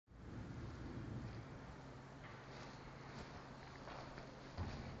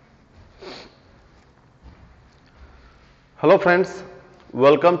Hello friends,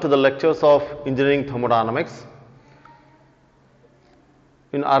 welcome to the lectures of Engineering Thermodynamics.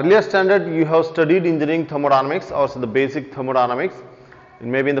 In earlier standard you have studied Engineering Thermodynamics or the basic thermodynamics,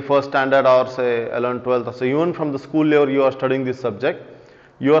 maybe in the first standard or say 11th, 12th, or so even from the school level you are studying this subject.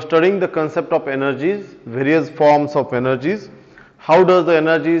 You are studying the concept of energies, various forms of energies, how does the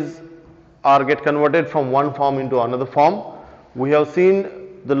energies are get converted from one form into another form. We have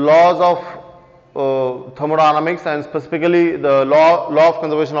seen the laws of thermodynamics and specifically the law of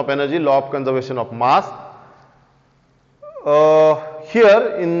conservation of energy, law of conservation of mass.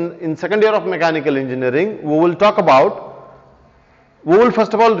 Here in second year of mechanical engineering we will first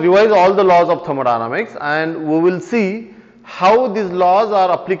of all revise all the laws of thermodynamics and we will see how these laws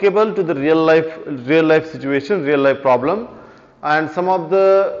are applicable to the real life situation, real life problem, and some of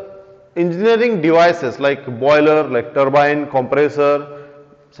the engineering devices like boiler, like turbine, compressor,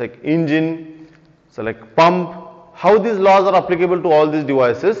 like engine, so like pump, how these laws are applicable to all these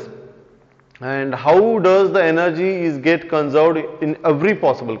devices and how does the energy is get conserved in every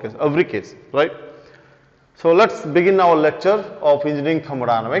possible case, right. So let's begin our lecture of engineering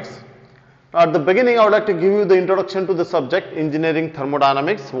thermodynamics. At the beginning I would like to give you the introduction to the subject engineering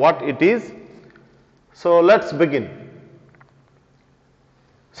thermodynamics, what it is. So let's begin.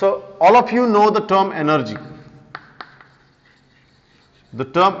 So all of you know the term energy. The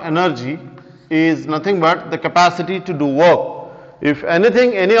term energy is nothing but the capacity to do work. If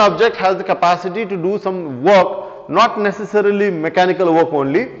anything, any object has the capacity to do some work, not necessarily mechanical work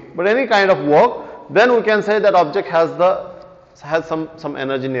only, but any kind of work, then we can say that object has some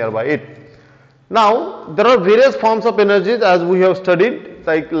energy nearby it. Now there are various forms of energies as we have studied,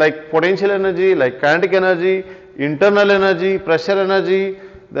 like potential energy, like kinetic energy, internal energy, pressure energy,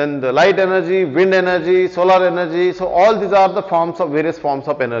 then the light energy, wind energy, solar energy. So all these are the forms of various forms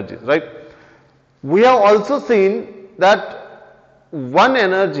of energies, right. We have also seen that one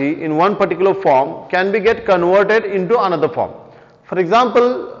energy in one particular form can be get converted into another form. For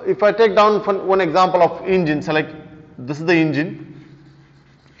example, if I take down one example of engine, so like this is the engine,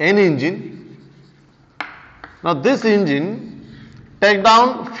 any engine. Now this engine take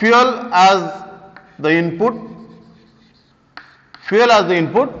down fuel as the input,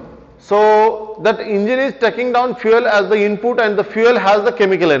 so that engine is taking down fuel as the input and the fuel has the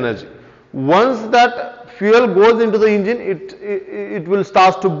chemical energy. Once that fuel goes into the engine, it will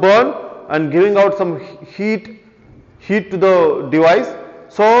start to burn and giving out some heat to the device.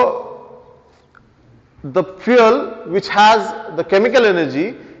 So the fuel which has the chemical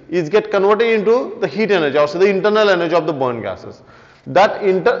energy is get converted into the heat energy, also the internal energy of the burn gases.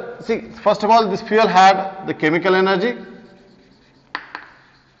 See, first of all, this fuel had the chemical energy.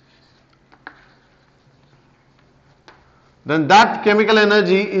 Then that chemical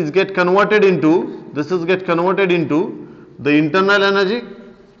energy is get converted into the internal energy.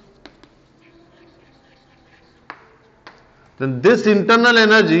 Then this internal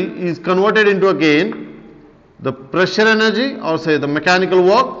energy is converted into again the pressure energy or say the mechanical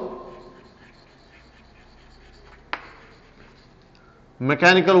work.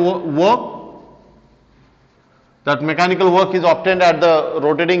 That mechanical work is obtained at the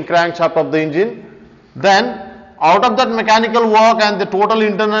rotating crankshaft of the engine. Then out of that mechanical work and the total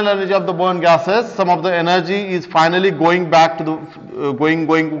internal energy of the burn gases, some of the energy is finally going back to the going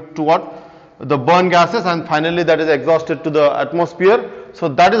to what? The burn gases, and finally that is exhausted to the atmosphere. So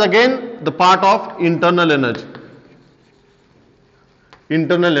that is again the part of internal energy.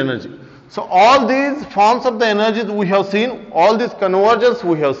 So all these forms of the energies we have seen, all these convergence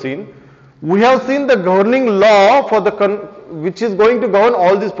we have seen the governing law for which is going to govern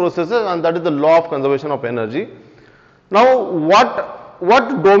all these processes, and that is the law of conservation of energy. Now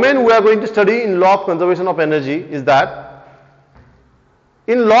what domain we are going to study in law of conservation of energy is that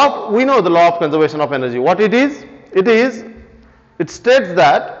we know the law of conservation of energy. What it is? It states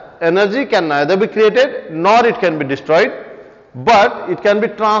that energy can neither be created nor it can be destroyed, but it can be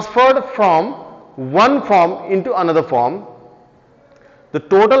transferred from one form into another form. The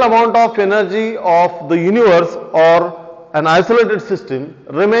total amount of energy of the universe or an isolated system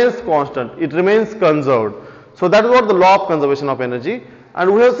remains constant, it remains conserved. So that is what the law of conservation of energy.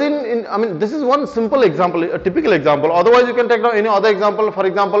 And we have seen this is one simple example, a typical example. Otherwise you can take now any other example. For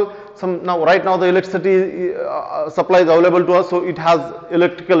example, right now the electricity supply is available to us, so it has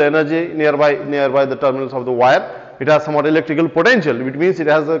electrical energy nearby the terminals of the wire. It has somewhat electrical potential, which means it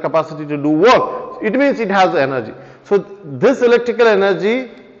has the capacity to do work. It means it has energy. So this electrical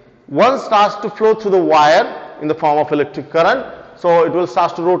energy once starts to flow through the wire in the form of electric current, so it will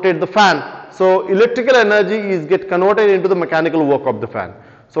start to rotate the fan. So electrical energy is get converted into the mechanical work of the fan.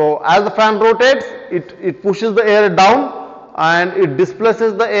 So as the fan rotates, it pushes the air down and it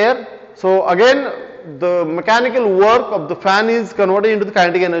displaces the air. So again the mechanical work of the fan is converted into the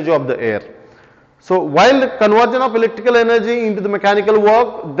kinetic energy of the air. So while the conversion of electrical energy into the mechanical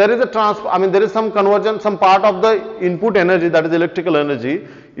work, there is a there is some conversion, some part of the input energy, that is electrical energy,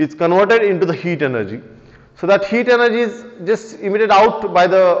 is converted into the heat energy. So that heat energy is just emitted out by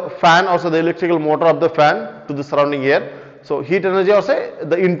the fan, also the electrical motor of the fan, to the surrounding air. So heat energy, or say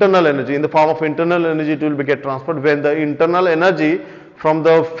the internal energy, in the form of internal energy, it will be get transferred when the internal energy from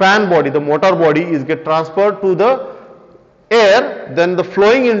the fan body, the motor body, is get transferred to the air, then the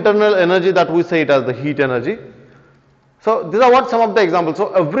flowing internal energy, that we say it as the heat energy. So these are what some of the examples.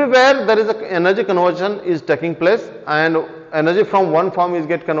 So everywhere there is a energy conversion is taking place, and energy from one form is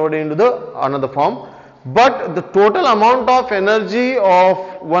get converted into the another form. But the total amount of energy of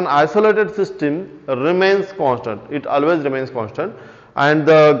one isolated system remains constant. It always remains constant, and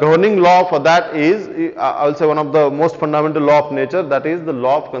the governing law for that is, I will say, one of the most fundamental law of nature, that is the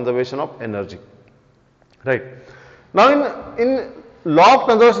law of conservation of energy. Right. Now in law of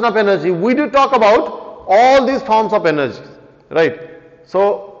conservation of energy, we do talk about all these forms of energy, right?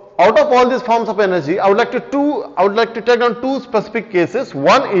 So out of all these forms of energy, I would like to take on two specific cases.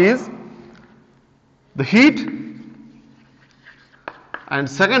 One is the heat, and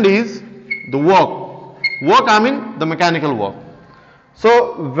second is the work. Work, I mean the mechanical work.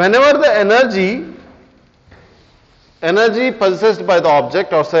 So whenever the energy possessed by the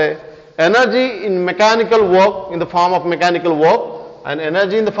object, or say energy in mechanical work in the form of mechanical work, and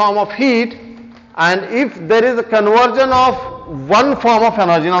energy in the form of heat, and if there is a conversion of one form of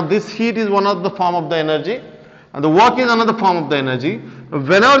energy, now this heat is one of the form of the energy and the work is another form of the energy.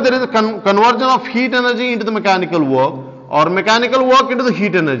 Whenever there is a conversion of heat energy into the mechanical work, or mechanical work into the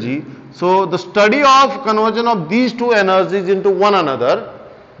heat energy, so the study of conversion of these two energies into one another,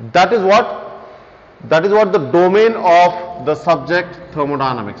 that is what the domain of the subject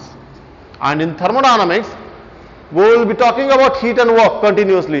thermodynamics. And in thermodynamics, we will be talking about heat and work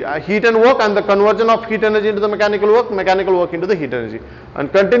continuously. Heat and work, and the conversion of heat energy into the mechanical work into the heat energy. And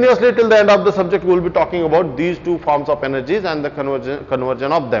continuously till the end of the subject, we will be talking about these two forms of energies and the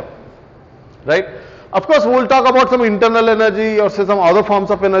conversion of them. Right? Of course, we will talk about some internal energy, or say some other forms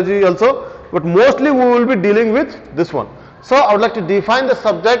of energy also, but mostly we will be dealing with this one. So I would like to define the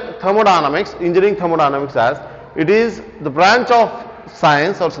subject thermodynamics, engineering thermodynamics, as it is the branch of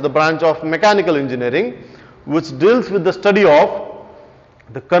science, also the branch of mechanical engineering, which deals with the study of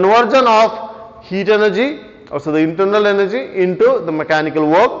the conversion of heat energy, also the internal energy, into the mechanical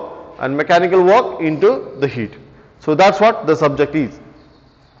work, and mechanical work into the heat. So that's what the subject is.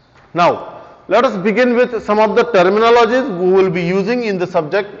 Now let us begin with some of the terminologies we will be using in the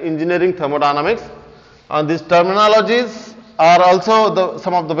subject engineering thermodynamics, and these terminologies are also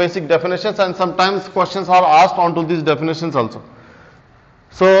some of the basic definitions, and sometimes questions are asked onto these definitions also.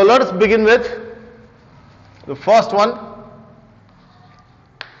 So let us begin with the first one,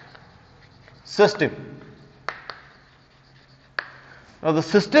 system. Now the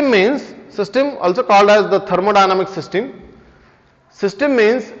system means, system also called as the thermodynamic system. System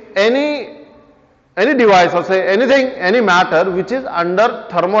means any device, or say anything, any matter which is under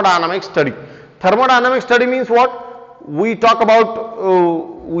thermodynamic study. Thermodynamic study means what? We talk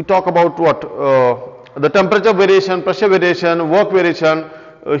about what? The temperature variation, pressure variation, work variation,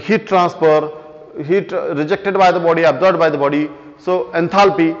 heat transfer, heat rejected by the body, absorbed by the body, so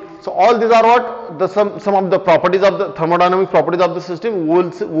enthalpy. So all these are what some of the properties of the thermodynamic properties of the system. We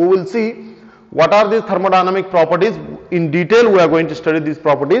will see what are these thermodynamic properties in detail. We are going to study these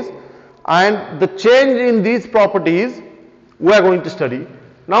properties, and the change in these properties we are going to study.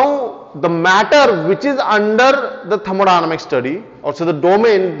 Now the matter which is under the thermodynamic study, also the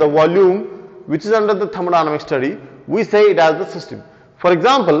domain, the volume which is under the thermodynamic study, we say it as the system. For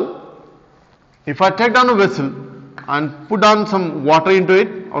example, if I take down a vessel and put down some water into it,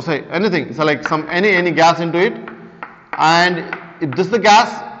 or say anything, so like some any gas into it, and if this is the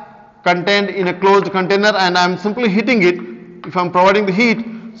gas contained in a closed container and I am simply heating it, if I am providing the heat,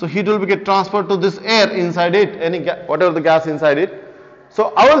 so heat will get transferred to this air inside it, whatever the gas inside it.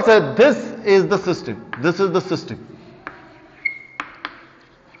 So I will say this is the system. This is the system.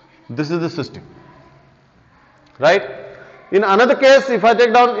 This is the system. Right? In another case, if I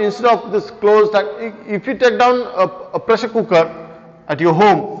take down, instead of this closed, if you take down a pressure cooker at your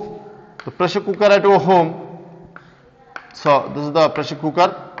home, the pressure cooker at your home, so this is the pressure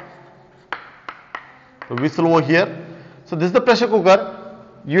cooker, the whistle over here. So this is the pressure cooker.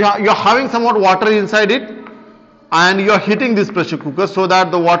 You are having somewhat water inside it, and you are heating this pressure cooker so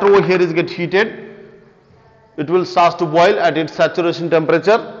that the water over here is get heated. It will start to boil at its saturation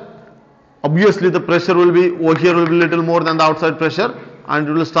temperature. obviously the pressure will be over here will be little more than the outside pressure and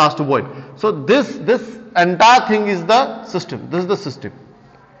it will start to boil. So this entire thing is the system. This is the system,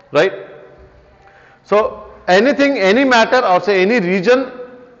 right? So anything, any matter or say any region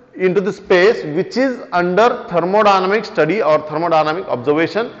into the space which is under thermodynamic study or thermodynamic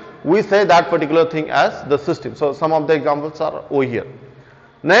observation, we say that particular thing as the system. So some of the examples are over here.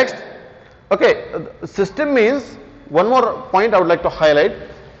 Next, okay, system means, one more point I would like to highlight.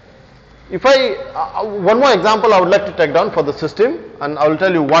 If I, one more example I would like to take down for the system, and I will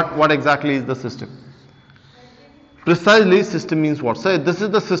tell you what exactly is the system. Precisely, system means what? Say this is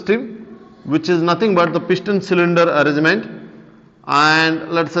the system, which is nothing but the piston cylinder arrangement,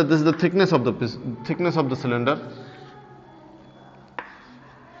 and let's say this is the thickness of the cylinder.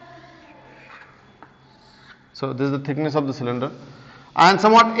 So this is the thickness of the cylinder, and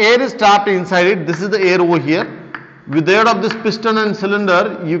somewhat air is trapped inside it. This is the air over here. With the aid of this piston and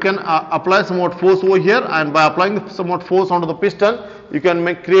cylinder, you can apply somewhat force over here, and by applying somewhat force onto the piston, you can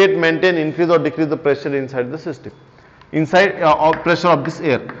maintain, increase or decrease the pressure inside the system, inside pressure of this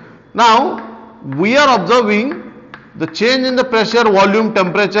air. Now we are observing the change in the pressure, volume,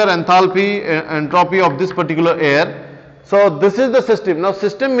 temperature, enthalpy, entropy of this particular air. So this is the system. Now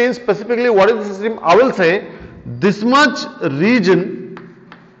system means specifically what is the system? I will say this much region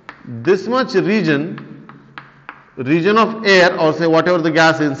of air, or say whatever the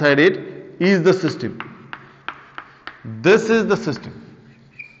gas inside it, is the system. This is the system.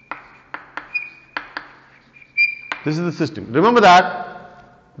 This is the system. Remember that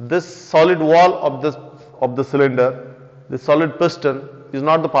this solid wall of the cylinder, this solid piston is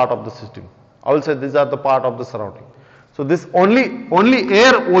not the part of the system. I will say these are the part of the surrounding. So this only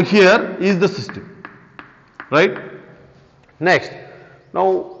air over here is the system, right? Next,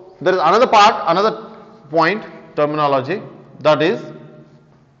 now there is another part, another point, terminology, that is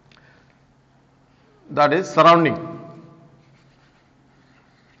surrounding.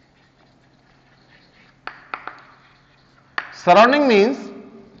 Surrounding means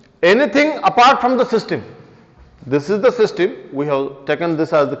anything apart from the system. This is the system, we have taken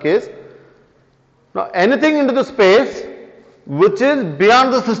this as the case. Now anything into the space which is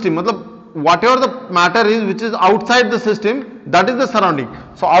beyond the system, whatever the matter is which is outside the system, that is the surrounding.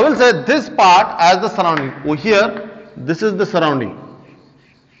 So I will say this part as the surrounding. Over here, this is the surrounding.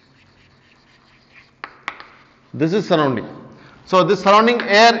 This is surrounding. So this surrounding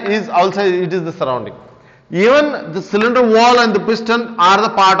air is, I will say it is the surrounding. Even the cylinder wall and the piston are the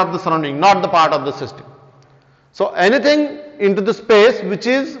part of the surrounding, not the part of the system. So anything into the space which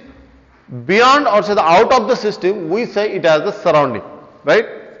is beyond or say the out of the system, we say it as the surrounding, right?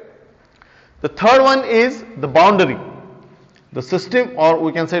 The third one is the boundary, the system, or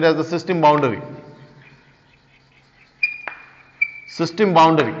we can say it as the system boundary. System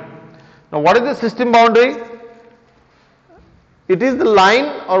boundary. Now what is the system boundary? It is the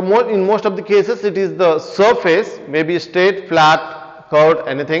line, or more, in most of the cases it is the surface, maybe straight, flat, curved,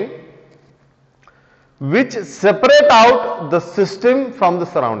 anything, which separate out the system from the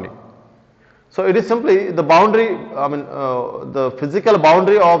surrounding. So it is simply the boundary, the physical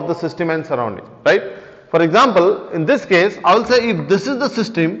boundary of the system and surrounding, right? For example, in this case, I will say if this is the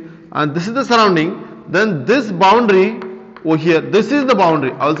system and this is the surrounding, then this boundary over here, this is the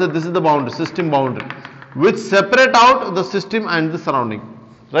boundary. I will say this is the boundary, system boundary, which separate out the system and the surrounding,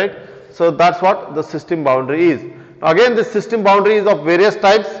 right? So that's what the system boundary is. Now again, this system boundary is of various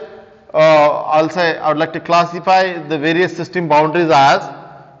types. I'll say I would like to classify the various system boundaries as: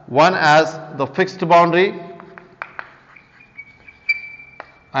 one as the fixed boundary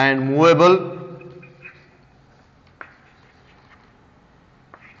and movable,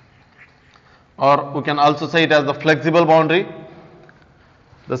 or we can also say it as the flexible boundary.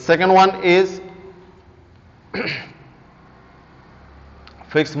 The second one is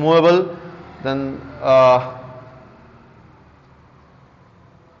fixed movable, then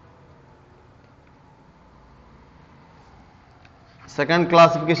second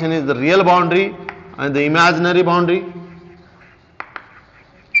classification is the real boundary and the imaginary boundary.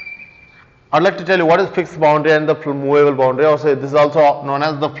 I'd like to tell you what is fixed boundary and the movable boundary. Or say this is also known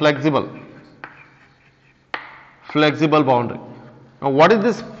as the flexible boundary. Now what is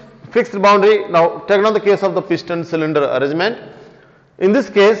this fixed boundary? Now take on the case of the piston cylinder arrangement. In this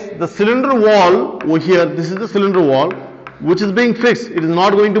case, the cylinder wall over here, this is the cylinder wall which is being fixed. It is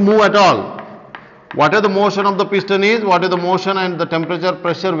not going to move at all. Whatever the motion of the piston is, whatever the motion and the temperature,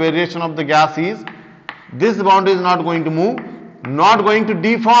 pressure variation of the gas is, this boundary is not going to move, not going to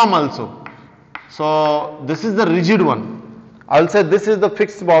deform also. So this is the rigid one. I will say this is the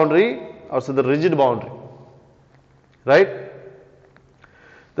fixed boundary, or say the rigid boundary, right?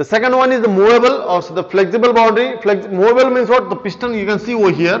 The second one is the movable or the flexible boundary. Movable means what? The piston you can see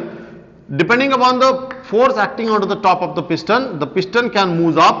over here. Depending upon the force acting onto the top of the piston can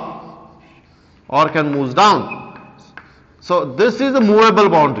move up or can move down. So this is the movable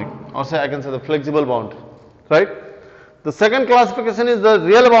boundary, or say I can say the flexible boundary, right? The second classification is the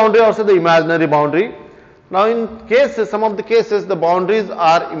real boundary or say the imaginary boundary. Now in cases, some of the cases the boundaries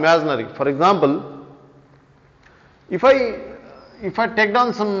are imaginary. For example, if I take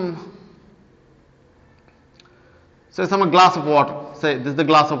down some, say some glass of water, say this is the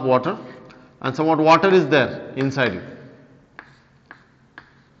glass of water and somewhat water is there inside it,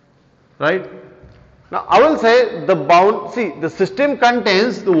 right? Now I will say the system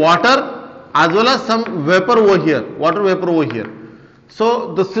contains the water as well as some vapor over here, water vapor over here.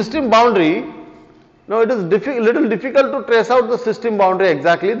 So the system boundary, now it is little difficult to trace out the system boundary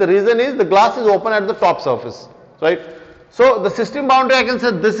exactly. The reason is the glass is open at the top surface, right? So the system boundary, I can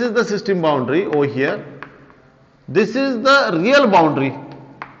say this is the system boundary over here. This is the real boundary.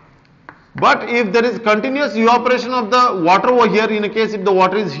 But if there is continuous evaporation of the water over here, in a case if the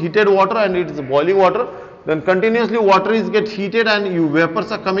water is heated water and it is boiling water, then continuously water is get heated and vapors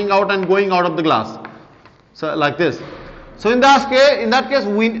are coming out and going out of the glass. So like this. So in that case,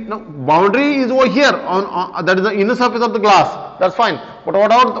 boundary is over here on that is the inner surface of the glass. That's fine. But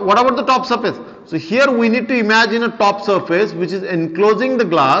what about the top surface? So here we need to imagine a top surface which is enclosing the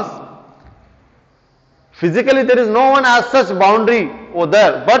glass. Physically there is no one as such boundary over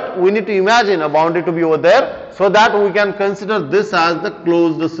there, but we need to imagine a boundary to be over there so that we can consider this as the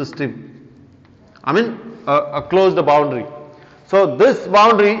closed system. I mean a closed boundary. So this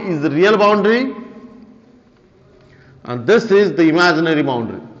boundary is the real boundary and this is the imaginary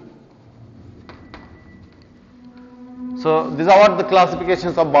boundary. So these are what the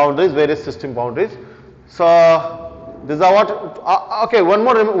classifications of boundaries, various system boundaries. So these are what, okay, one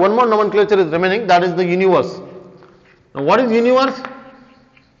more nomenclature is remaining, that is the universe. Now what is universe?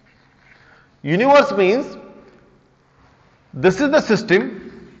 Universe means this is the system,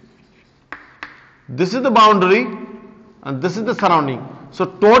 this is the boundary and this is the surrounding. So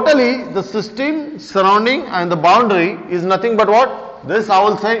totally the system, surrounding and the boundary is nothing but what? This I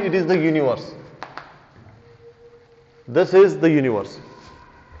will say it is the universe. This is the universe,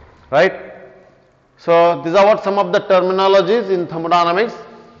 right? So these are what some of the terminologies in thermodynamics.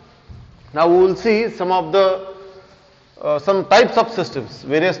 Now we will see some of the some types of systems,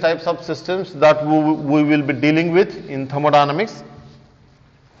 various types of systems that we will be dealing with in thermodynamics.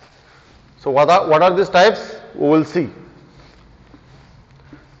 So what are these types? We will see.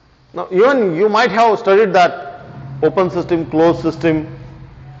 Now even you might have studied that open system, closed system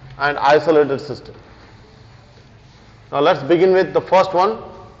and isolated system. Now let's begin with the first one.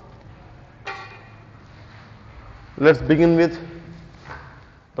 Let's begin with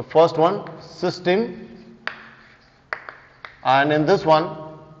the first one, system, and in this one,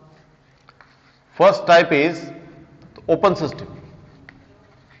 first type is open system.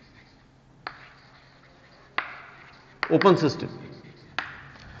 Open system.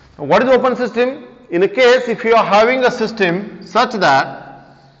 Now, what is open system? In a case if you are having a system such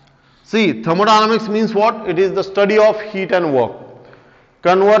that, see, thermodynamics means what? It is the study of heat and work,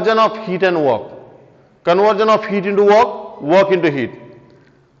 conversion of heat and work. Conversion of heat into work, work into heat.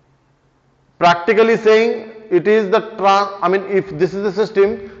 Practically saying, it is the if this is the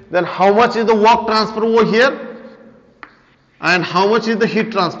system, then how much is the work transfer over here and how much is the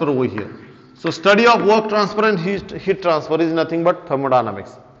heat transfer over here. So study of work transfer and heat transfer is nothing but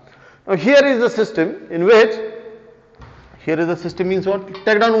thermodynamics. Now here is the system in which, here is the system means what?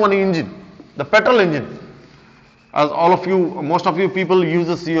 Take down one engine, the petrol engine. As all of you, most of you people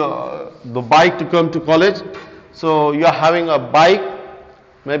uses the bike to come to college. So you are having a bike,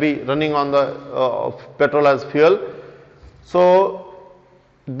 maybe running on the petrol as fuel. So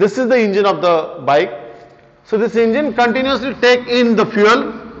this is the engine of the bike. So this engine continuously take in the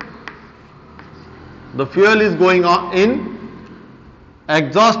fuel. The fuel is going on in,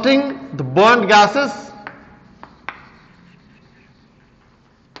 exhausting the burnt gases.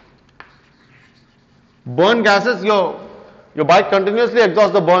 Burn gases, your bike continuously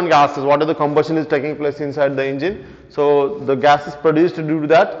exhausts the burn gases, whatever the combustion is taking place inside the engine. So the gas is produced due to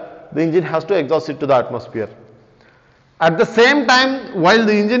that, the engine has to exhaust it to the atmosphere. At the same time, while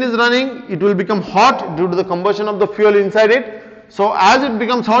the engine is running, it will become hot due to the combustion of the fuel inside it. So as it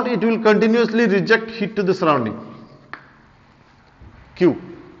becomes hot, it will continuously reject heat to the surrounding. Q.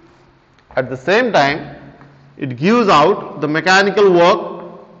 At the same time, it gives out the mechanical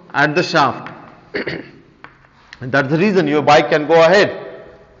work at the shaft. And that's the reason your bike can go ahead.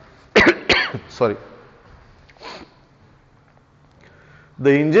 Sorry.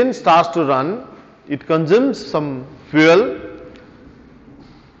 the engine starts to run, it consumes some fuel,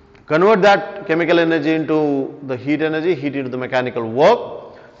 convert that chemical energy into the heat energy, heat into the mechanical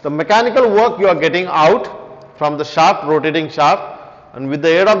work. The mechanical work you are getting out from the shaft, rotating shaft, and with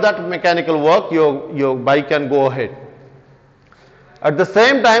the aid of that mechanical work your bike can go ahead. At the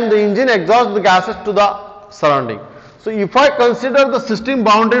same time, the engine exhausts the gases to the surrounding. So if I consider the system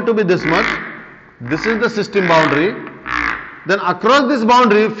boundary to be this much, this is the system boundary, then across this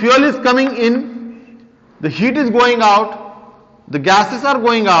boundary fuel is coming in, the heat is going out, the gases are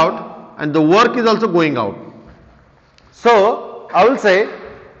going out, and the work is also going out. So I will say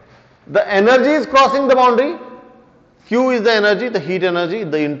the energy is crossing the boundary, Q is the energy, the heat energy,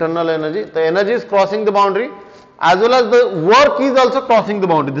 the internal energy, the energy is crossing the boundary, as well as the work is also crossing the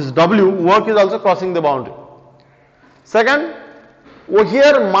boundary. This is W, work is also crossing the boundary. Second, over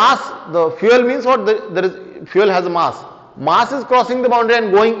here mass, the fuel means what? There is, fuel has a mass. Mass is crossing the boundary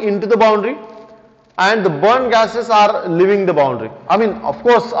and going into the boundary, and the burned gases are leaving the boundary. I mean, of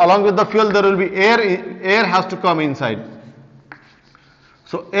course, along with the fuel there will be air, air has to come inside.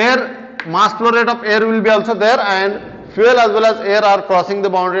 So air, mass flow rate of air will be also there, and fuel as well as air are crossing the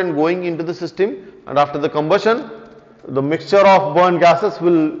boundary and going into the system, and after the combustion, the mixture of burned gases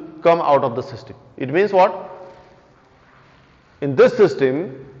will come out of the system. It means what? In this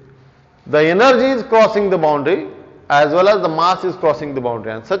system, the energy is crossing the boundary as well as the mass is crossing the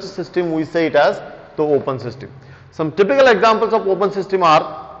boundary, and such a system we say it as the open system. Some typical examples of open system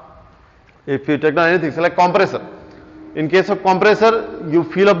are, if you take down anything, so like compressor. In case of compressor, you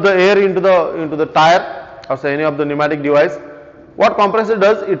fill up the air into the tire or say any of the pneumatic device. What compressor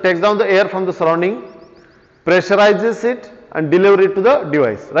does, it takes down the air from the surrounding, pressurizes it and deliver it to the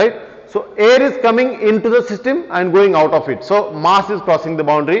device, right? So air is coming into the system and going out of it. So mass is crossing the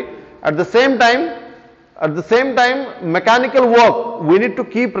boundary. At the same time, mechanical work, we need to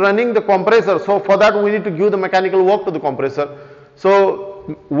keep running the compressor. So for that we need to give the mechanical work to the compressor.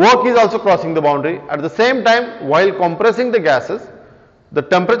 So work is also crossing the boundary. At the same time, while compressing the gases, the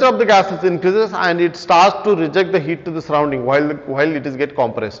temperature of the gases increases and it starts to reject the heat to the surrounding while it is get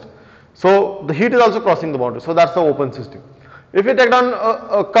compressed. So the heat is also crossing the boundary. So that's the open system. If you take down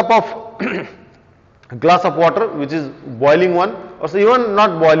a cup of a glass of water which is boiling one, or so even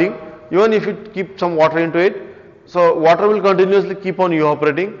not boiling, even if you keep some water into it, so water will continuously keep on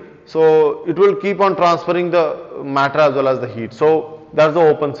evaporating, so it will keep on transferring the matter as well as the heat. So that's the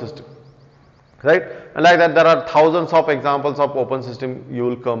open system, right? And like that there are thousands of examples of open system you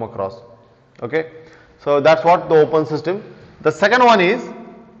will come across. Okay, so that's what the open system. The second one is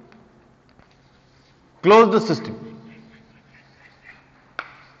closed system.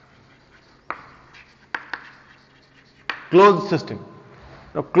 Closed system.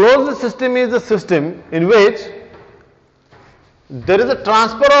 Now closed system is a system in which there is a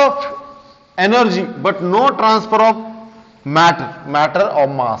transfer of energy but no transfer of matter or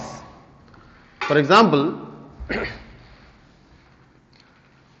mass. For example,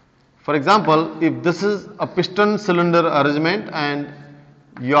 if this is a piston cylinder arrangement and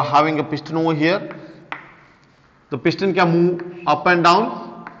you are having a piston over here, the piston can move up and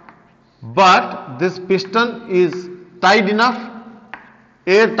down, but this piston is tied enough,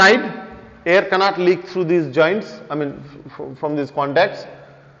 airtight, air cannot leak through these joints, I mean from these contacts.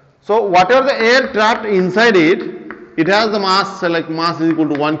 So whatever the air trapped inside it, it has the mass, say like mass is equal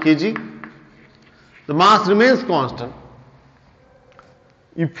to 1 kg. The mass remains constant.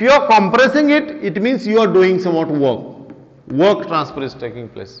 If you are compressing it, it means you are doing somewhat work. Work transfer is taking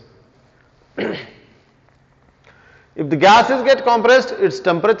place. If the gases get compressed, its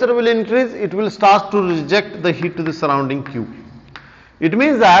temperature will increase, it will start to reject the heat to the surrounding Q. It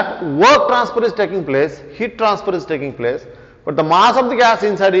means that work transfer is taking place, heat transfer is taking place, but the mass of the gas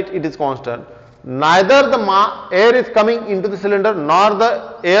inside it, it is constant. Neither the air is coming into the cylinder nor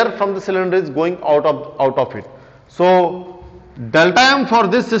the air from the cylinder is going out of it. So delta M for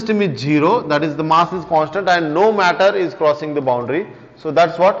this system is 0, that is the mass is constant and no matter is crossing the boundary. So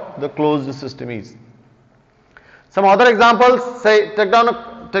that's what the closed system is. Some other examples, say take down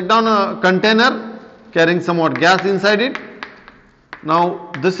a container carrying somewhat gas inside it.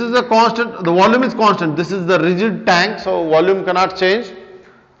 Now this is a constant, the volume is constant, this is the rigid tank, so volume cannot change.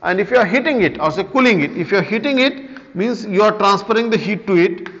 And if you are heating it or say cooling it, if you are heating it, means you are transferring the heat to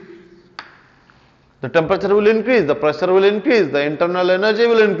it, the temperature will increase, the pressure will increase, the internal energy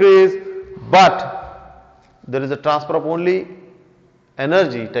will increase, but there is a transfer of only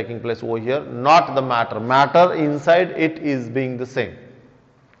energy taking place over here, not the matter. Matter inside it is being the same.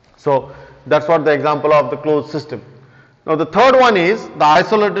 So that's what the example of the closed system. Now the third one is the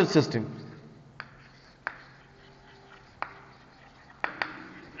isolated system.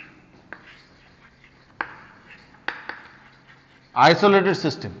 Isolated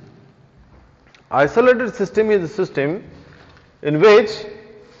system. Isolated system is a system in which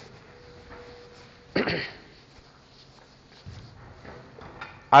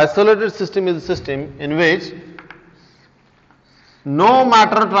isolated system is a system in which no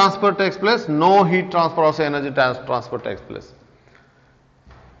matter transfer takes place, no heat transfer or energy transfer takes place.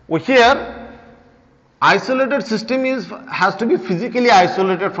 Here, isolated system has to be physically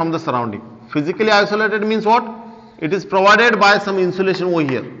isolated from the surrounding. Physically isolated means what? It is provided by some insulation over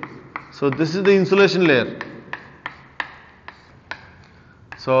here. So this is the insulation layer.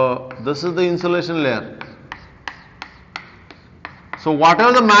 So this is the insulation layer. So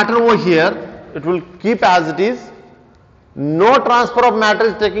whatever the matter over here, it will keep as it is. No transfer of matter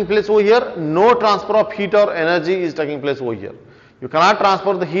is taking place over here. No transfer of heat or energy is taking place over here. You cannot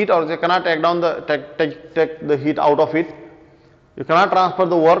transfer the heat, or you cannot take down the take the heat out of it. You cannot transfer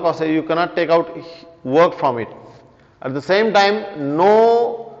the work, or say you cannot take out work from it. At the same time,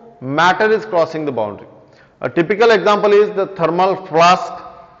 no matter is crossing the boundary. A typical example is the thermal flask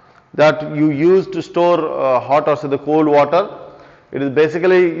that you use to store hot or say the cold water. It is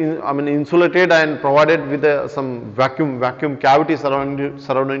basically insulated and provided with some vacuum cavity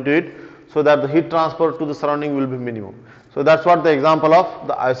surrounding to it, so that the heat transfer to the surrounding will be minimum. So that's what the example of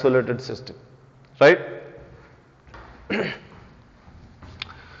the isolated system, right?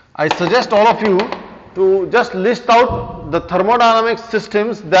 I suggest all of you to just list out the thermodynamic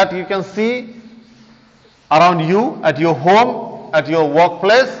systems that you can see around you, at your home, at your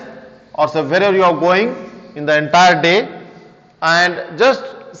workplace, or so wherever you are going in the entire day, and just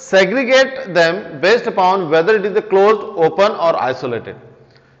segregate them based upon whether it is a closed, open or isolated.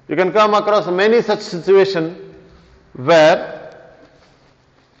 You can come across many such situations where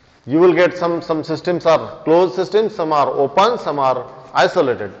you will get some systems are closed systems, some are open, some are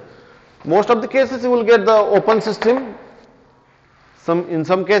isolated. Most of the cases you will get the open system, in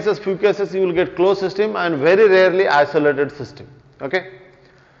some cases, few cases you will get closed system, and very rarely isolated system. Okay.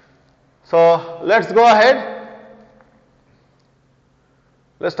 So let's go ahead.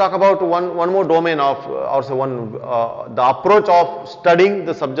 Let's talk about one more domain of, the approach of studying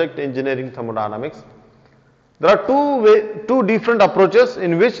the subject engineering thermodynamics. There are two different approaches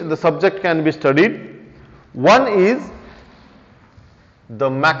in which the subject can be studied. One is the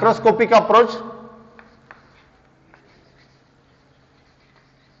macroscopic approach.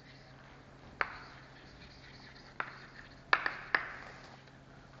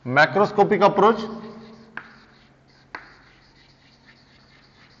 Macroscopic approach.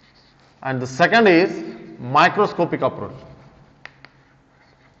 And the second is microscopic approach.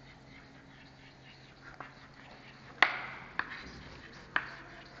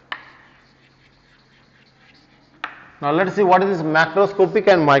 Now let us see what is this macroscopic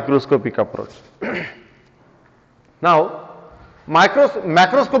and microscopic approach. Now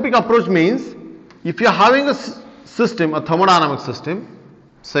macroscopic approach means if you are having a system, a thermodynamic system,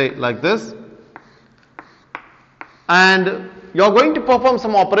 say like this, and you are going to perform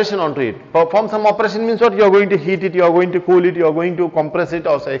some operation onto it. Perform some operation means what? You are going to heat it, you are going to cool it, you are going to compress it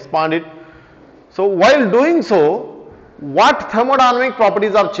or say expand it. So while doing so, what thermodynamic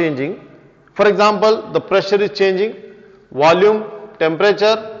properties are changing? For example, the pressure is changing, volume,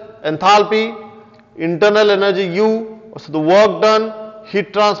 temperature, enthalpy, internal energy U, so the work done,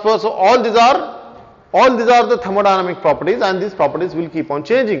 heat transfer. So all these are the thermodynamic properties, and these properties will keep on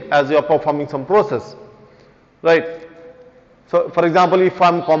changing as you are performing some process, right? So for example, if I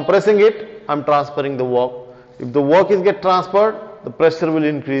am compressing it, I am transferring the work. If the work is get transferred, the pressure will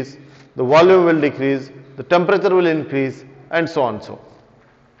increase, the volume will decrease, the temperature will increase, and so on.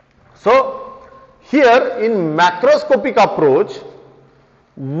 So here in macroscopic approach,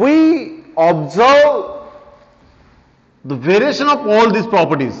 we observe the variation of all these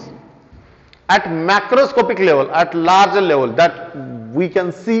properties at macroscopic level, at larger level, that we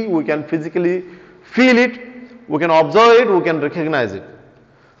can see, we can physically feel it, we can observe it, we can recognize it.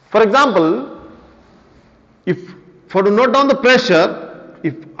 For example, for to note down the pressure,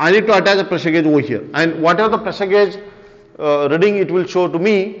 if I need to attach a pressure gauge over here, and whatever the pressure gauge reading it will show to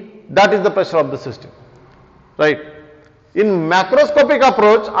me, that is the pressure of the system, right? In macroscopic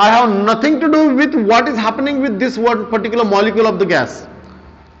approach, I have nothing to do with what is happening with this one particular molecule of the gas,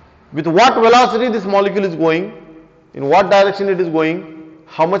 with what velocity this molecule is going, in what direction it is going,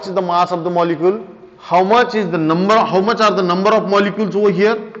 how much is the mass of the molecule, how much are the number of molecules over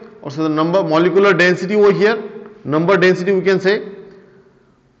here, or so the molecular density over here, number density we can say.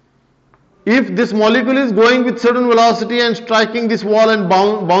 If this molecule is going with certain velocity and striking this wall and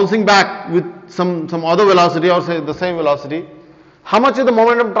bouncing back with some other velocity or say the same velocity, how much is the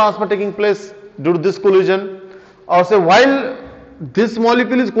momentum transfer taking place due to this collision, or say while this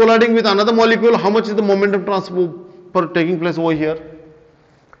molecule is colliding with another molecule, how much is the momentum transfer taking place over here?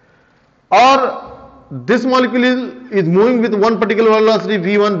 Or this molecule is moving with one particular velocity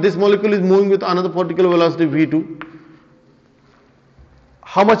v1, this molecule is moving with another particular velocity v2.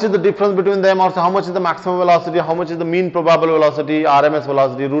 How much is the difference between them, or how much is the maximum velocity, how much is the mean probable velocity, RMS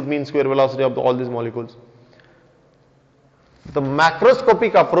velocity, root mean square velocity of all these molecules? The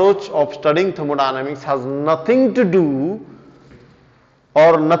macroscopic approach of studying thermodynamics has nothing to do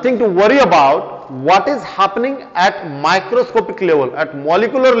or nothing to worry about what is happening at microscopic level, at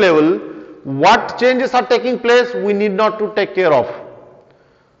molecular level. What changes are taking place we need not to take care of.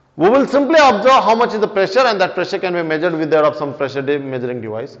 We will simply observe how much is the pressure, and that pressure can be measured with that of some pressure measuring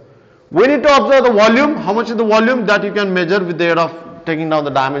device. We need to observe the volume, how much is the volume, that you can measure with the aid of taking down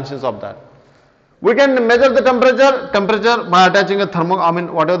the dimensions of that. We can measure the temperature by attaching a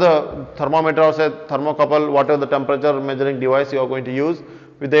whatever the thermometer or say thermocouple, whatever the temperature measuring device you are going to use,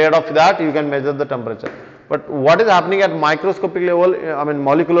 with the aid of that you can measure the temperature. But what is happening at microscopic level,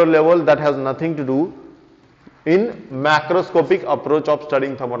 molecular level, that has nothing to do in macroscopic approach of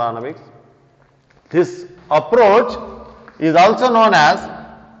studying thermodynamics. This approach is also known as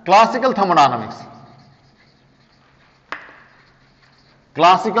classical thermodynamics.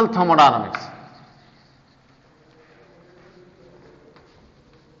 Classical thermodynamics.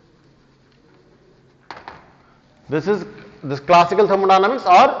 This classical thermodynamics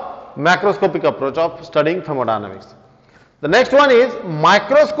or macroscopic approach of studying thermodynamics. The next one is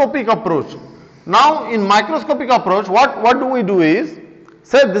microscopic approach. Now in microscopic approach, what do we do is,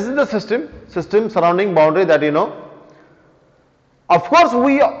 say this is the system surrounding boundary that you know. Of course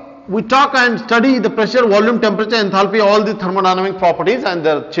we talk and study the pressure, volume, temperature, enthalpy, all the thermodynamic properties and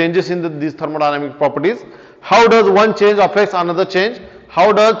the changes in these thermodynamic properties. How does one change affects another change?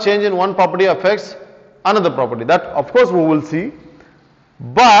 How does change in one property affects another property? That of course we will see.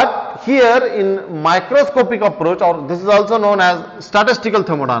 But here in microscopic approach, or this is also known as statistical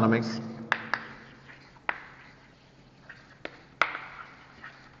thermodynamics.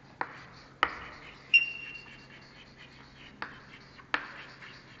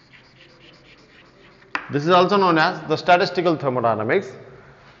 This is also known as the statistical thermodynamics.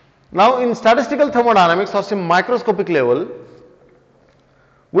 Now in statistical thermodynamics or some microscopic level,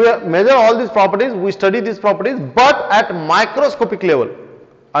 we measure all these properties, we study these properties, but at microscopic level.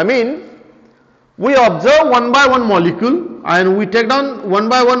 I mean, we observe one by one molecule and we take down one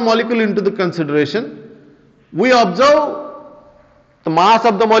by one molecule into the consideration. We observe the mass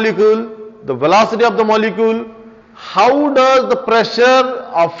of the molecule, the velocity of the molecule, how does the pressure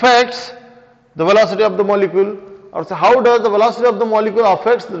affects the velocity of the molecule, or so how does the velocity of the molecule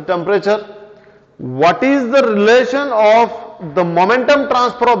affects the temperature, what is the relation of the momentum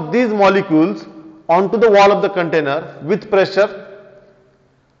transfer of these molecules onto the wall of the container with pressure.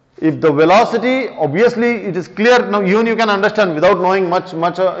 If the velocity, obviously it is clear now, even you can understand without knowing much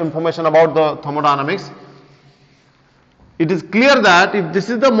information about the thermodynamics. It is clear that if this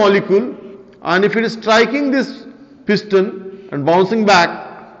is the molecule and if it is striking this piston and bouncing back,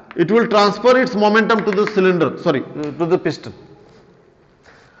 it will transfer its momentum to the cylinder, to the piston.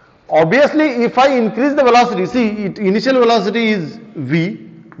 Obviously, if I increase the velocity, see, initial velocity is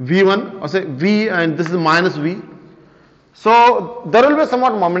v1, or say v, and this is minus v. So there will be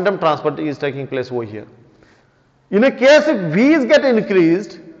somewhat momentum transfer is taking place over here. In a case if v is get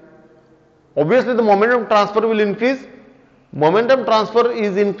increased, obviously the momentum transfer will increase. Momentum transfer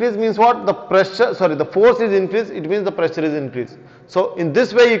is increased means what? The pressure, the force is increased, it means the pressure is increased. So in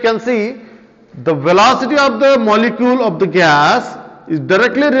this way you can see the velocity of the molecule of the gas is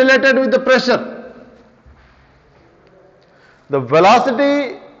directly related with the pressure. The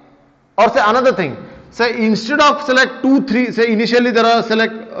velocity, or say another thing, say instead of select 2, 3, say initially there are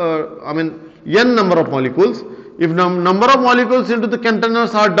select n number of molecules. If number of molecules into the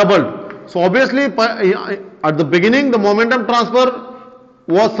containers are doubled, so obviously at the beginning the momentum transfer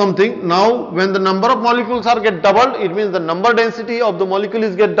was something. Now when the number of molecules are get doubled, it means the number density of the molecule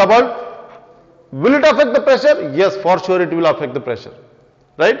is get doubled. Will it affect the pressure? Yes, for sure it will affect the pressure,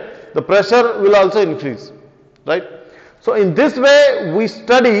 right? The pressure will also increase, right? So in this way we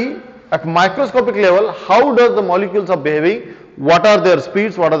study at microscopic level how does the molecules are behaving, what are their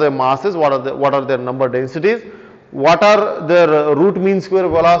speeds, what are their masses, what are their number densities, what are their root mean square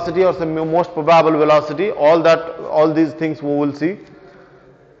velocity or some most probable velocity, all these things we will see.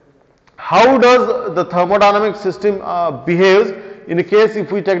 How does the thermodynamic system behaves in a case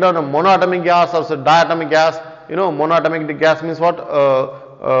if we take down a monoatomic gas or say diatomic gas. You know, monoatomic gas means what?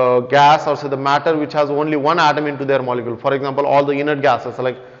 Gas or say the matter which has only one atom into their molecule. For example, all the inert gases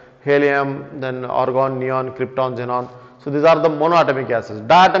like helium, then argon, neon, krypton, xenon. So these are the monoatomic gases.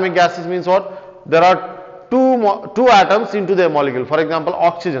 Diatomic gases means what? There are two atoms into their molecule. For example,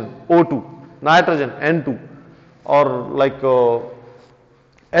 oxygen O2, nitrogen N2, or like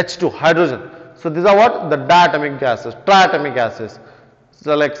H2 hydrogen. So these are what? The diatomic gases. Triatomic gases.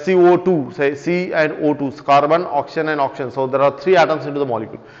 So like CO2, say C and O2, carbon, oxygen and oxygen. So there are 3 atoms into the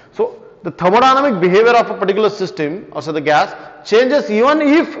molecule. So the thermodynamic behavior of a particular system, or say the gas, changes even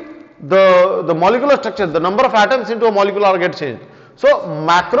if the molecular structure, the number of atoms into a molecule are get changed. So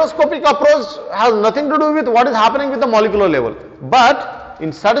macroscopic approach has nothing to do with what is happening with the molecular level. But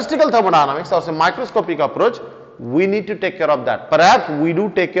in statistical thermodynamics, or say microscopic approach, we need to take care of that. Perhaps we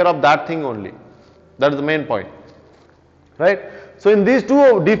do take care of that thing only. That is the main point. Right? So in these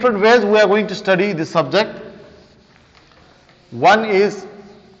two different ways we are going to study this subject. One is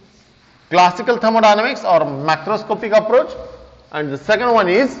classical thermodynamics or macroscopic approach, and the second one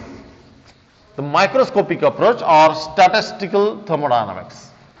is the microscopic approach or statistical thermodynamics.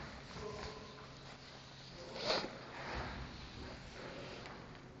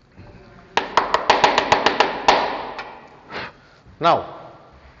 Now,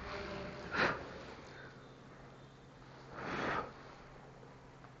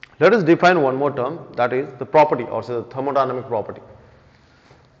 let us define one more term, that is the property, or say the thermodynamic property.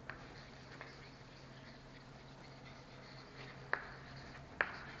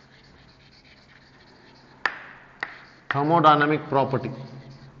 Thermodynamic property.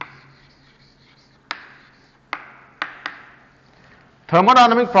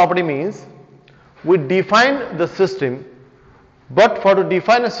 Thermodynamic property means we define the system, but for to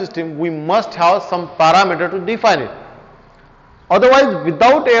define a system we must have some parameter to define it. Otherwise,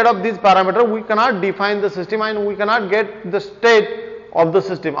 without aid of these parameters, we cannot define the system and we cannot get the state of the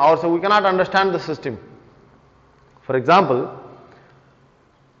system, or so we cannot understand the system. For example,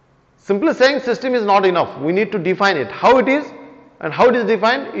 simply saying system is not enough. We need to define it. How it is and how it is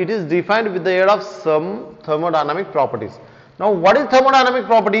defined? It is defined with the aid of some thermodynamic properties. Now, what is thermodynamic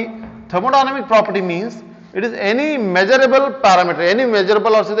property? Thermodynamic property means it is any measurable parameter, any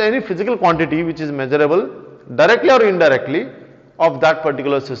measurable or say any physical quantity which is measurable directly or indirectly of that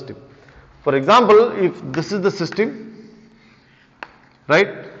particular system. For example, if this is the system, right,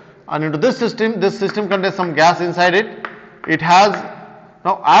 and into this system contains some gas inside it. It has,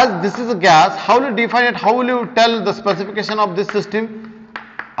 now as this is a gas, how will you define it? How will you tell the specification of this system?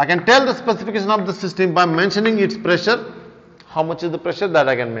 I can tell the specification of the system by mentioning its pressure. How much is the pressure? That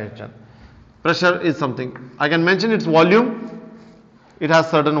I can mention. Pressure is something. I can mention its volume. It has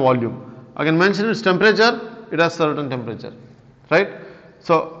certain volume. I can mention its temperature. It has certain temperature. Right?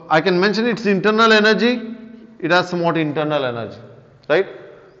 So I can mention its internal energy. It has somewhat internal energy. Right?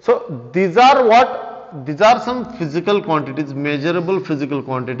 So these are what? These are some physical quantities, measurable physical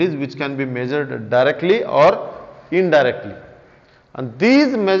quantities which can be measured directly or indirectly. And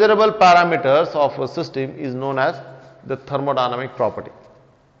these measurable parameters of a system is known as the thermodynamic property.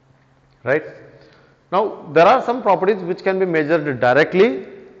 Right? Now there are some properties which can be measured directly,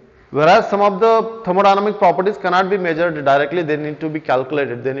 whereas some of the thermodynamic properties cannot be measured directly. They need to be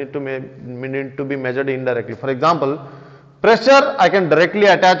calculated. They need to be measured indirectly. For example, pressure, I can directly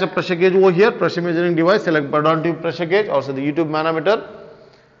attach a pressure gauge over here, pressure measuring device, select Biradar tube pressure gauge, also the YouTube manometer,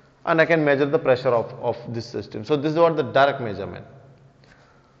 and I can measure the pressure of this system. So this is what the direct measurement.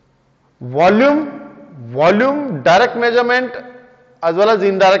 Volume, direct measurement as well as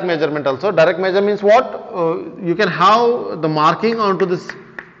indirect measurement also. Direct measure means what? You can have the marking onto this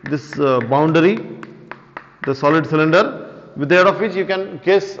boundary, the solid cylinder, with the aid of which you can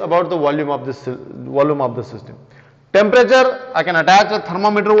guess about the volume of the system. Temperature, I can attach a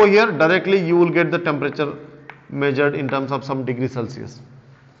thermometer over here, directly you will get the temperature measured in terms of some degree Celsius.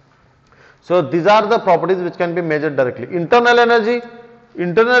 So these are the properties which can be measured directly. Internal energy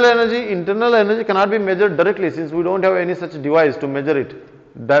cannot be measured directly since we don't have any such device to measure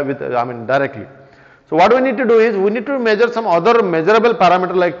it directly. So what we need to do is we need to measure some other measurable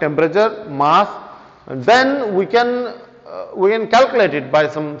parameter like temperature, mass, and then we can calculate it by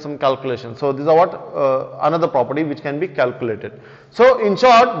some calculation. So these are what another property which can be calculated. So in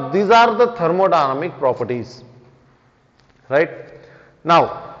short, these are the thermodynamic properties. Right?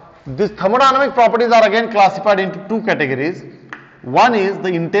 Now, these thermodynamic properties are again classified into two categories. One is the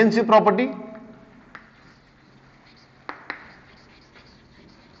intensive property,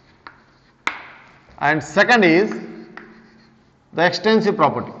 and second is the extensive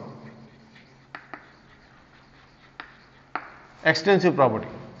property. Extensive property.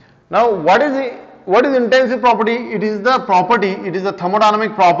 Now, what is intensive property? It is the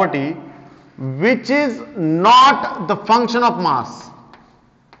thermodynamic property which is not the function of mass.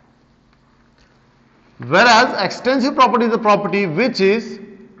 Whereas extensive property is the property which is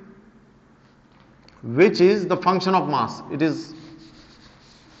the function of mass. It is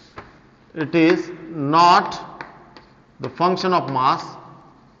not the function of mass,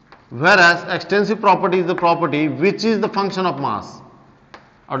 whereas extensive property is the property which is the function of mass.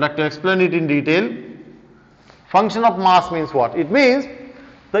 I would like to explain it in detail. Function of mass means what? It means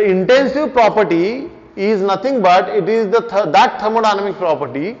the intensive property is nothing but it is that thermodynamic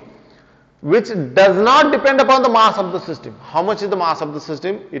property which does not depend upon the mass of the system. How much is the mass of the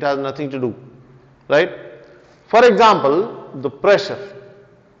system? It has nothing to do, right? For example, the pressure.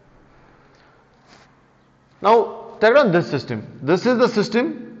 Now take on this system. This is the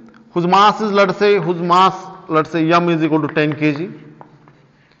system whose mass is, let's say m is equal to 10 kg.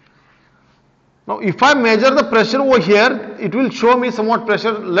 Now if I measure the pressure over here, it will show me somewhat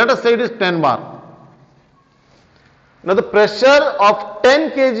pressure. Let us say it is 10 bar. Now the pressure of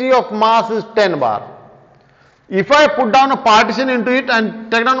 10 kg of mass is 10 bar. If I put down a partition into it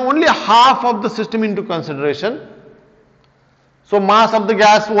and take down only half of the system into consideration, so mass of the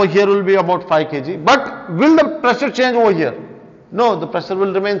gas over here will be about 5 kg. But will the pressure change over here? No, the pressure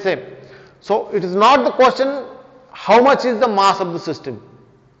will remain same. So it is not the question how much is the mass of the system.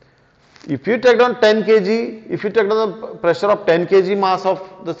 If you take down 10 kg, if you take down the pressure of 10 kg mass of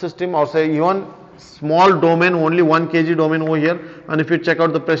the system, or say even small domain, only 1 kg domain over here, and if you check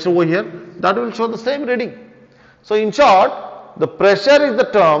out the pressure over here, that will show the same reading. So in short, the pressure is the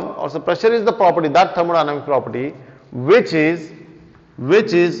term, or the pressure is the property, that thermodynamic property, which is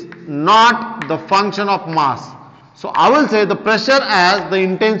not the function of mass. So I will say the pressure as the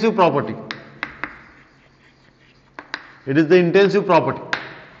intensive property. It is the intensive property.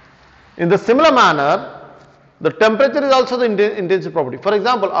 In the similar manner, the temperature is also the intensive property. For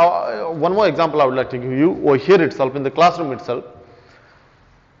example, one more example I would like to give you over here itself, in the classroom itself.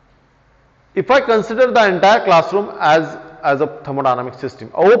 If I consider the entire classroom as a thermodynamic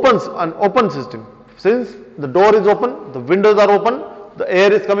system, an open system, since the door is open, the windows are open, the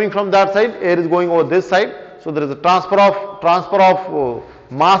air is coming from that side, air is going over this side, so there is a transfer of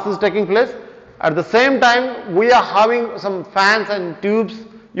mass is taking place. At the same time, we are having some fans and tubes,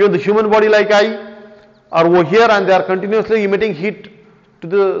 even the human body like eye are over here, and they are continuously emitting heat to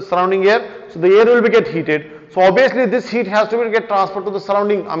the surrounding air, so the air will get heated. So obviously this heat has to get transferred to the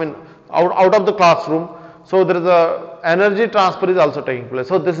surrounding, out of the classroom. So there is a energy transfer is also taking place.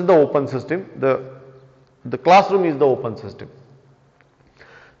 So this is the open system. The classroom is the open system.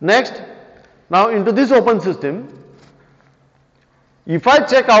 Next, now into this open system, if I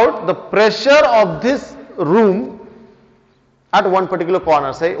check out the pressure of this room at one particular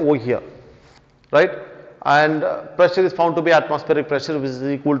corner, say over here, right, and pressure is found to be atmospheric pressure, which is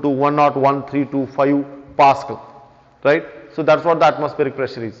equal to 101,325 Pascal, right. So that's what the atmospheric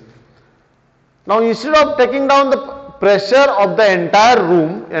pressure is. Now instead of taking down the pressure of the entire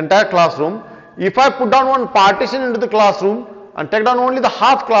room, entire classroom, if I put down one partition into the classroom and take down only the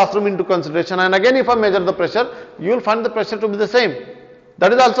half classroom into consideration, and again if I measure the pressure, you will find the pressure to be the same.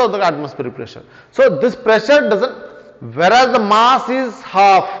 That is also the atmospheric pressure. So this pressure doesn't, whereas the mass is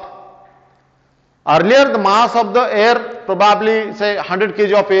half. Earlier the mass of the air, probably say 100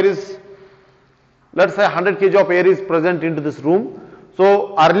 kg of air is, let's say 100 kg of air is present into this room.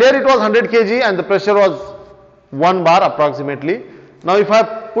 So earlier it was 100 kg and the pressure was 1 bar approximately. Now if I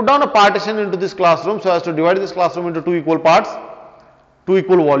put down a partition into this classroom, so as to divide this classroom into 2 equal parts, 2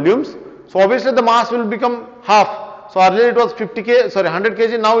 equal volumes, so obviously the mass will become half. So earlier it was 100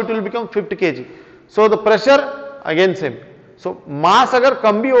 kg, now it will become 50 kg. So the pressure again same. So mass अगर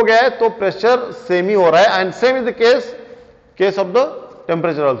कम भी हो गया है तो pressure same ही हो रहा है, and same is the case of the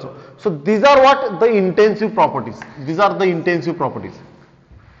temperature also. So these are what the intensive properties. These are the intensive properties.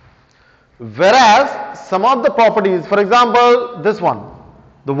 Whereas some of the properties, for example, this one,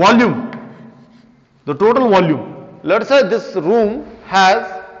 the volume, the total volume. Let's say this room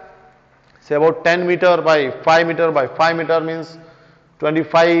has say about 10 meter by 5 meter by 5 meter, means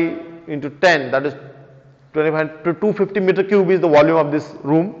 25 into 10, that is 25 to 250 meter cube is the volume of this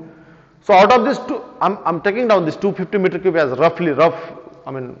room. So out of this, I'm taking down this 250 meter cube as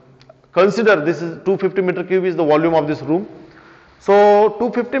consider this is 250 meter cube is the volume of this room. So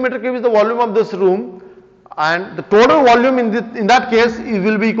 250 meter cube is the volume of this room, and the total volume in that case it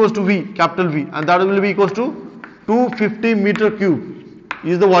will be equals to V, capital V, and that will be equals to 250 meter cube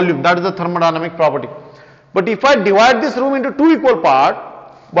is the volume. That is the thermodynamic property. But if I divide this room into 2 equal parts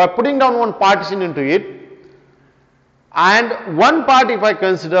by putting down one partition into it, and one part if I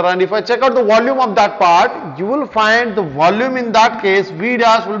consider, and if I check out the volume of that part, you will find the volume in that case V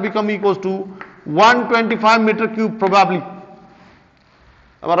dash will become equals to 125 meter cube probably.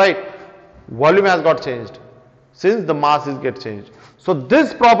 Am I right? volume has got changed since the mass is get changed. So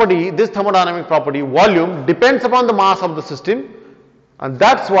this property, this thermodynamic property, volume, depends upon the mass of the system, and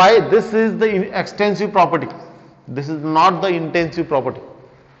that's why this is the extensive property. This is not the intensive property.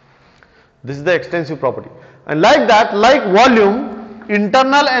 This is the extensive property. And like that, like volume,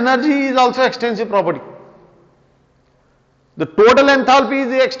 internal energy is also extensive property. The total enthalpy is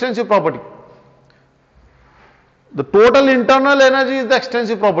the extensive property. The total internal energy is the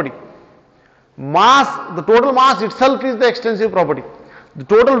extensive property. Mass, the total mass itself is the extensive property. The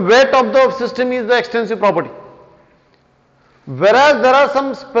total weight of the system is the extensive property. Whereas there are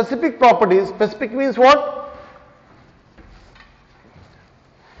some specific properties. Specific means what?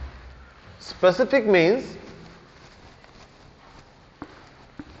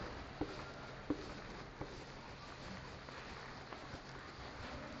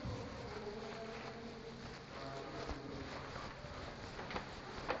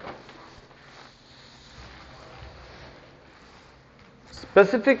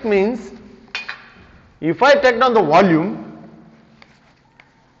 Specific means if I take down the volume,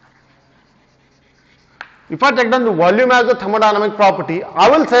 if I take down the volume as a thermodynamic property, I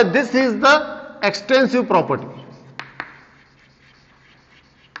will say this is the extensive property.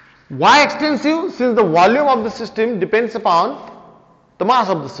 Why extensive? Since the volume of the system depends upon the mass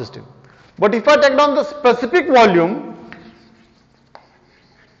of the system. But if I take down the specific volume,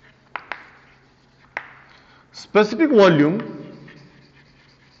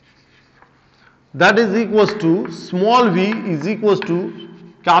 that is equals to small v is equals to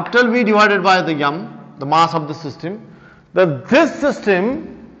capital V divided by the m, the mass of the system, then this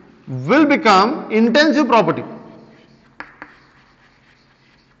system will become intensive property.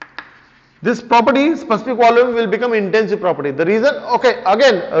 This property, specific volume, will become intensive property. The reason, okay,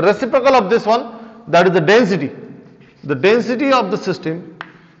 again, a reciprocal of this one, that is the density. The density of the system,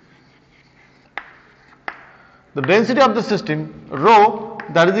 rho,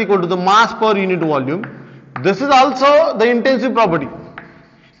 that is equal to the mass per unit volume. This is also the intensive property.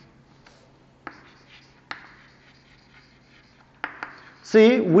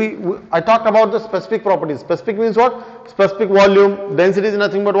 See, I talked about the specific properties. Specific means what? Specific volume. Density is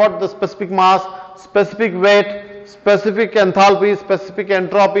nothing but what? The specific mass, specific weight, specific enthalpy, specific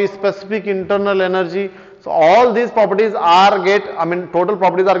entropy, specific internal energy. So all these properties are total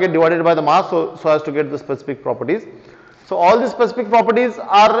properties are get divided by the mass, so as to get the specific properties. So all these specific properties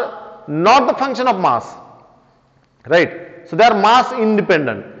are not the function of mass, right? So they are mass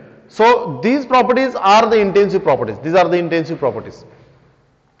independent. So these properties are the intensive properties. These are the intensive properties,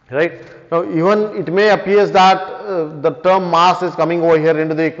 right? Now even it may appear that the term mass is coming over here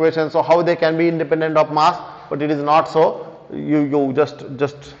into the equation. So how they can be independent of mass? But it is not so. You just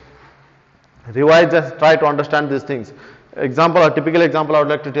revise, just try to understand these things. Example, a typical example I would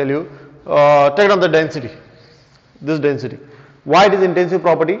like to tell you. Take down the density. This density. Why it is intensive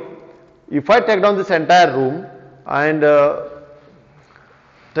property? If I take down this entire room and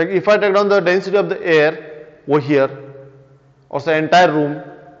if I take down the density of the air over here, or say entire room,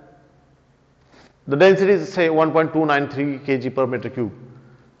 the density is say 1.293 kg per meter cube.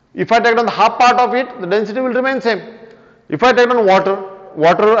 If I take down the half part of it, the density will remain same. If I take down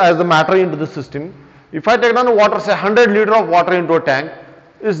water as the matter into the system, if I take down the water, say 100 liter of water into a tank,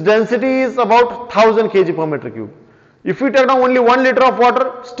 its density is about 1000 kg per meter cube. If we take down only 1 liter of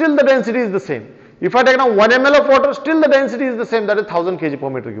water, still the density is the same. If I take down 1 ml of water, still the density is the same, that is 1000 kg per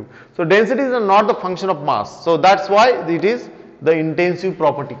meter cube. So density is not the function of mass. So that's why it is the intensive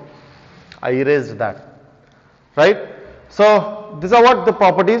property. I erased that, right? So these are what the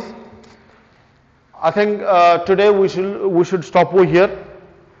properties. I think today we should stop over here.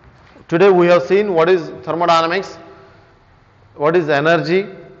 Today we have seen what is thermodynamics, what is energy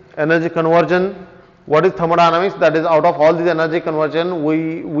conversion, what is thermodynamics. That is, out of all these energy conversion,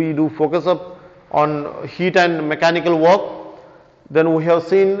 we do focus up on heat and mechanical work. Then we have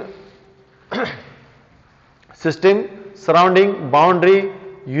seen system, surrounding, boundary,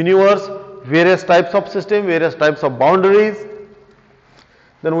 universe, various types of system, various types of boundaries.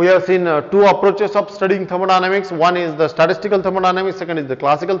 Then we have seen two approaches of studying thermodynamics. One is the statistical thermodynamics, second is the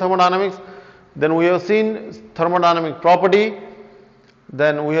classical thermodynamics. Then we have seen thermodynamic property.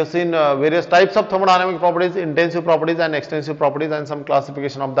 Then we have seen various types of thermodynamic properties, intensive properties and extensive properties, and some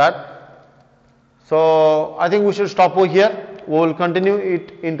classification of that. So I think we should stop over here. We will continue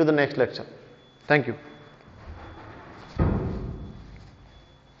it into the next lecture. Thank you.